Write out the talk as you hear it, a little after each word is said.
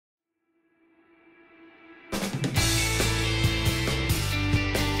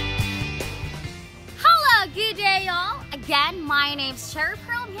again, my name's Pearl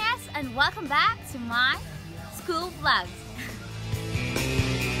Mijos and welcome back to my school vlogs.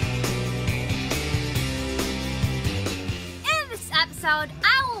 In this episode,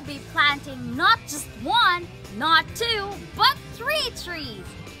 I will be planting not just one, not two, but 3 trees.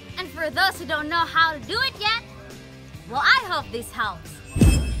 And for those who don't know how to do it yet, well, I hope this helps.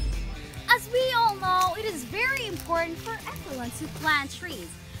 As we all know, it is very important for everyone to plant trees.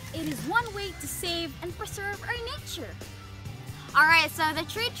 It is one way to save and preserve our nature. Alright, so the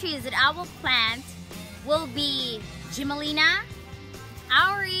 3 trees that I will plant will be Gimelina,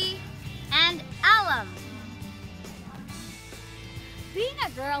 Auri, and Alum. Being a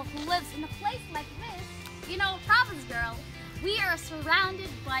girl who lives in a place like this, you know, province girl, we are surrounded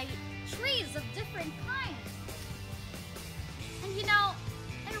by trees of different kinds. And you know,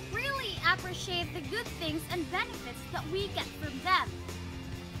 I really appreciate the good things and benefits that we get from them.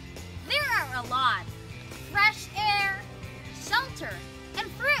 There are a lot. Fresh air, shelter, and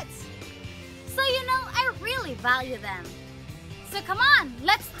fruits. So you know, I really value them. So come on,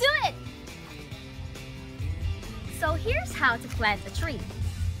 let's do it! So here's how to plant a tree.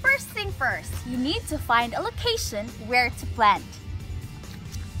 First thing first, you need to find a location where to plant.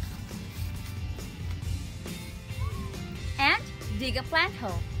 And dig a plant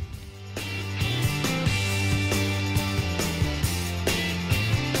hole.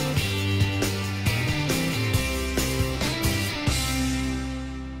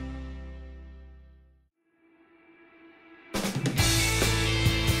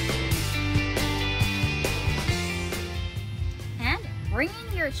 Bring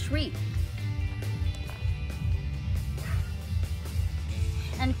in your tree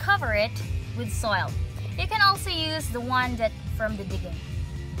and cover it with soil. You can also use the one that from the digging.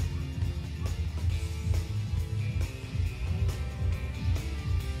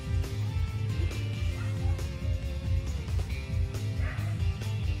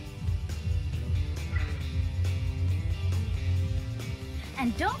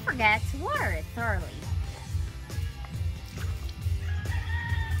 And don't forget to water it thoroughly.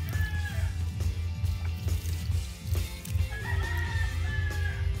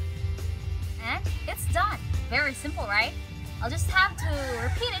 It's done. Very simple, right? I'll just have to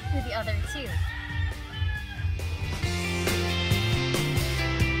repeat it with the other 2.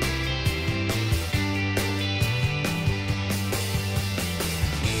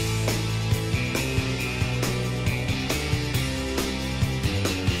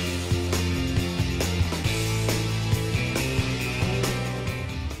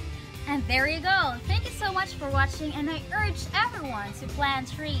 And there you go. Thank you so much for watching, and I urge everyone to plant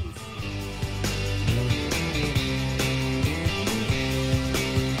trees.